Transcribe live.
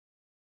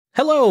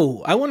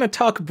Hello! I want to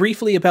talk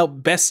briefly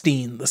about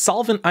Bestine, the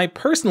solvent I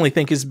personally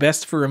think is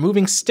best for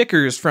removing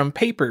stickers from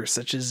paper,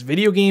 such as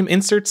video game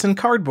inserts and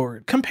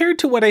cardboard, compared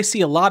to what I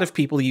see a lot of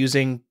people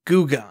using,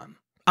 Goo Gone.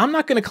 I'm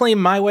not going to claim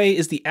my way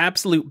is the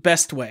absolute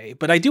best way,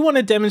 but I do want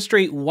to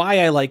demonstrate why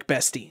I like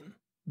Bestine.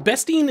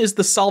 Bestine is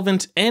the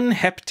solvent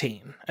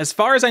N-heptane. As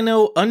far as I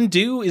know,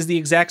 undo is the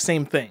exact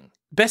same thing.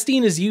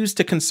 Bestine is used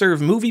to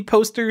conserve movie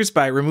posters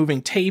by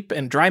removing tape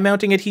and dry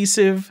mounting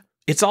adhesive.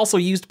 It's also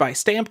used by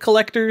stamp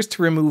collectors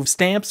to remove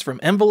stamps from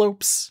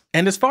envelopes.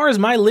 And as far as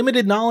my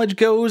limited knowledge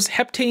goes,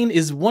 heptane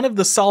is one of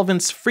the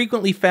solvents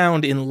frequently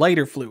found in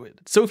lighter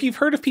fluid. So if you've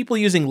heard of people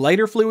using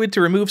lighter fluid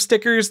to remove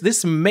stickers,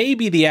 this may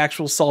be the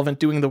actual solvent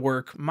doing the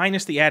work,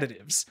 minus the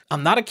additives.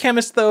 I'm not a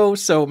chemist though,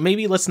 so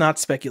maybe let's not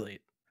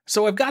speculate.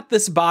 So I've got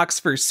this box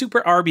for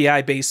Super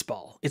RBI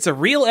Baseball. It's a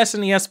real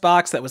SNES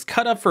box that was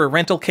cut up for a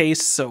rental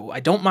case, so I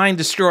don't mind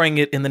destroying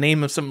it in the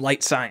name of some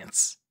light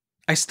science.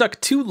 I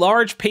stuck two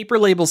large paper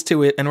labels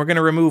to it, and we're going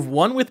to remove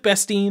one with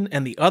Bestine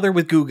and the other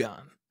with Goo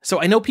Gone. So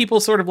I know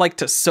people sort of like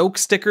to soak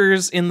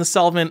stickers in the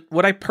solvent.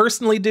 What I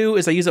personally do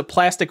is I use a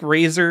plastic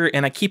razor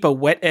and I keep a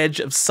wet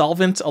edge of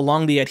solvent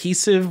along the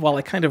adhesive while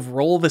I kind of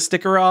roll the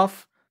sticker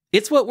off.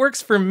 It's what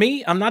works for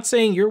me. I'm not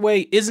saying your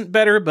way isn't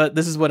better, but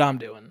this is what I'm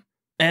doing.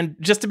 And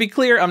just to be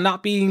clear, I'm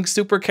not being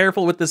super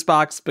careful with this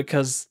box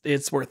because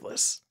it's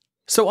worthless.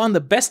 So on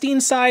the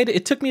Bestine side,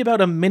 it took me about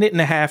 1.5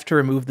 minutes to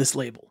remove this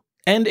label.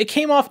 And it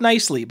came off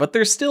nicely, but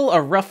there's still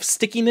a rough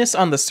stickiness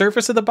on the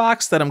surface of the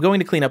box that I'm going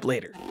to clean up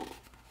later.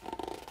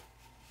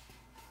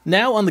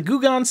 Now on the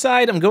Goo Gone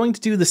side, I'm going to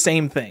do the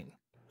same thing.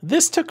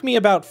 This took me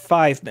about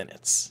 5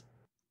 minutes.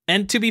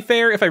 And to be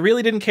fair, if I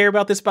really didn't care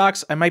about this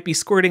box, I might be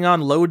squirting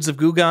on loads of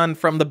Goo Gone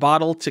from the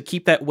bottle to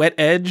keep that wet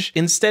edge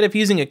instead of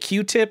using a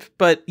Q-tip,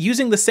 but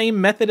using the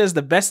same method as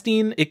the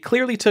Bestine, it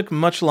clearly took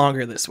much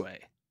longer this way.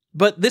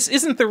 But this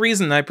isn't the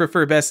reason I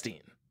prefer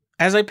Bestine.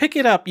 As I pick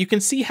it up, you can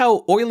see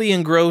how oily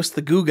and gross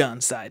the Goo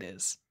Gone side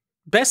is.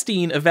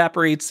 Bestine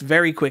evaporates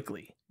very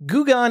quickly.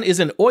 Goo Gone is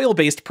an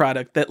oil-based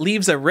product that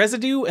leaves a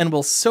residue and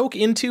will soak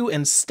into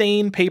and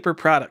stain paper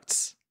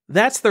products.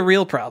 That's the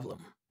real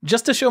problem.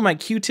 Just to show my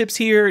Q-tips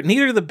here,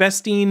 neither the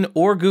Bestine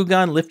or Goo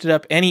Gone lifted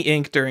up any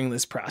ink during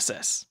this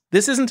process.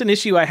 This isn't an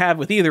issue I have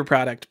with either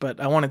product,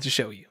 but I wanted to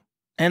show you.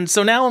 And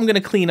so now I'm going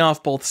to clean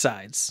off both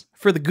sides.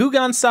 For the Goo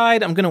Gone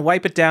side, I'm going to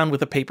wipe it down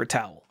with a paper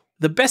towel.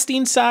 The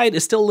Bestine side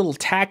is still a little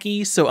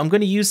tacky, so I'm going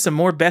to use some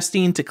more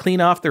Bestine to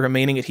clean off the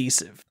remaining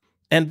adhesive.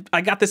 And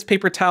I got this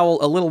paper towel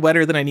a little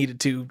wetter than I needed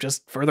to,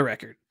 just for the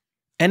record.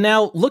 And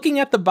now, looking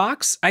at the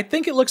box, I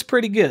think it looks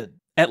pretty good.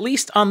 At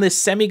least on this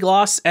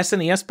semi-gloss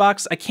SNES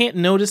box, I can't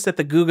notice that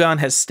the Goo Gone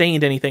has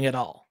stained anything at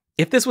all.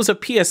 If this was a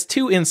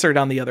PS2 insert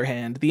on the other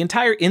hand, the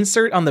entire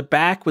insert on the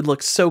back would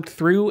look soaked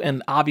through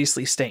and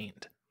obviously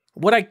stained.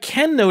 What I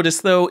can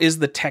notice though is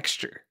the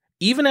texture.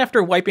 Even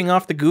after wiping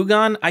off the Goo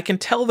Gone, I can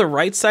tell the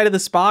right side of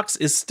this box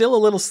is still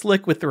a little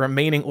slick with the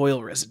remaining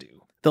oil residue.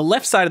 The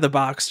left side of the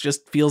box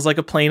just feels like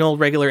a plain old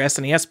regular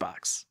SNES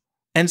box.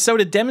 And so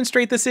to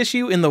demonstrate this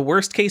issue in the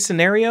worst case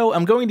scenario,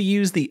 I'm going to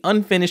use the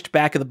unfinished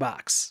back of the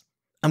box.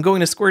 I'm going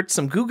to squirt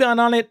some Goo Gone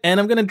on it, and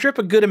I'm going to drip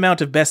a good amount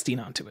of Bestine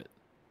onto it.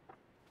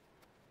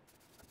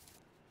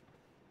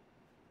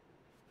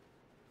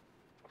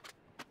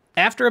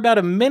 After about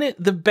a minute,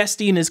 the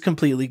Bestine is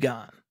completely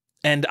gone.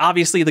 And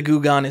obviously the Goo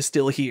Gone is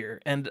still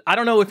here, and I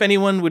don't know if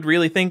anyone would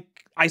really think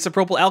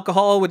isopropyl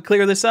alcohol would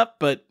clear this up,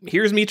 but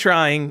here's me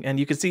trying, and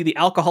you can see the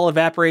alcohol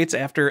evaporates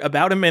after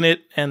about a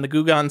minute, and the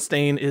Goo Gone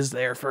stain is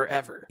there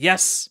forever.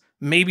 Yes,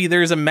 maybe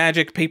there's a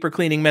magic paper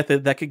cleaning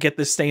method that could get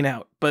this stain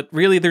out, but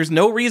really there's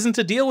no reason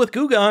to deal with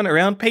Goo Gone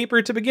around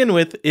paper to begin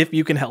with if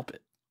you can help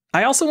it.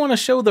 I also want to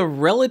show the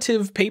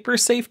relative paper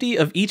safety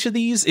of each of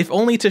these, if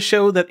only to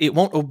show that it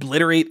won't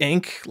obliterate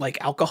ink like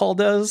alcohol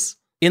does.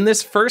 In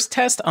this first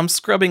test, I'm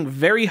scrubbing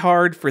very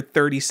hard for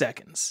 30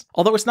 seconds,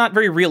 although it's not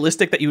very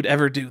realistic that you would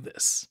ever do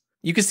this.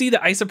 You can see the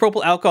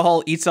isopropyl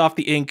alcohol eats off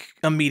the ink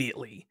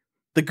immediately.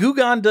 The Goo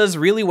Gone does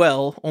really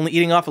well, only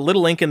eating off a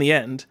little ink in the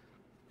end.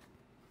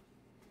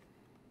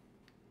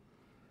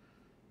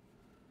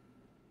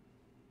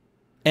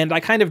 And I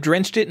kind of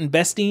drenched it in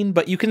Bestine,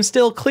 but you can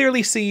still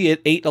clearly see it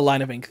ate a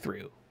line of ink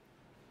through.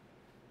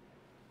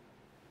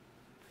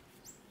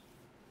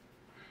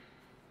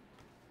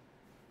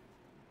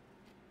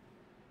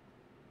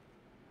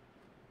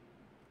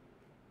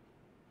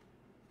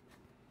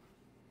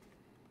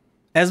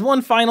 As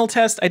one final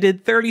test, I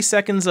did 30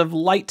 seconds of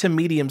light to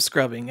medium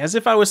scrubbing, as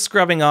if I was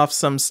scrubbing off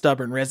some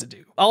stubborn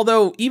residue.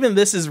 Although, even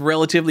this is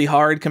relatively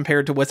hard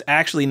compared to what's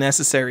actually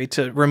necessary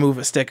to remove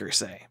a sticker,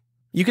 say.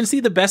 You can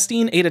see the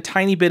Bestine ate a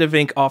tiny bit of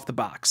ink off the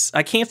box.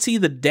 I can't see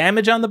the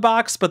damage on the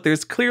box, but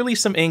there's clearly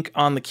some ink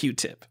on the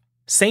Q-tip.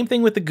 Same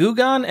thing with the Goo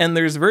Gone, and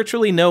there's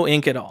virtually no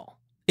ink at all.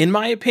 In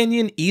my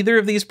opinion, either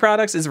of these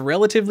products is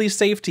relatively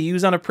safe to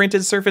use on a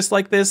printed surface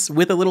like this,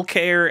 with a little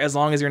care, as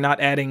long as you're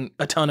not adding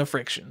a ton of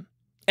friction.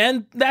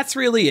 And that's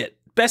really it.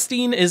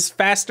 Bestine is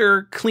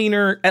faster,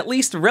 cleaner, at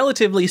least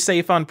relatively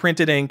safe on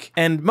printed ink,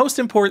 and most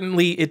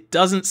importantly, it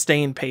doesn't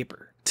stain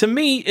paper. To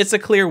me, it's a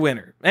clear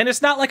winner. And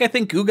it's not like I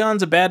think Goo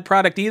Gone's a bad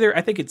product either.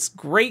 I think it's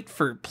great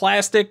for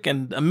plastic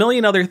and a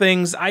million other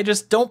things. I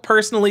just don't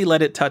personally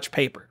let it touch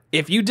paper.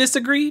 If you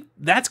disagree,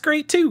 that's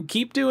great too.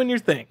 Keep doing your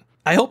thing.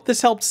 I hope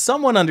this helped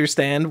someone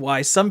understand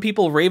why some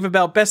people rave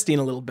about Bestine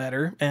a little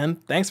better,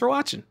 and thanks for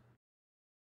watching.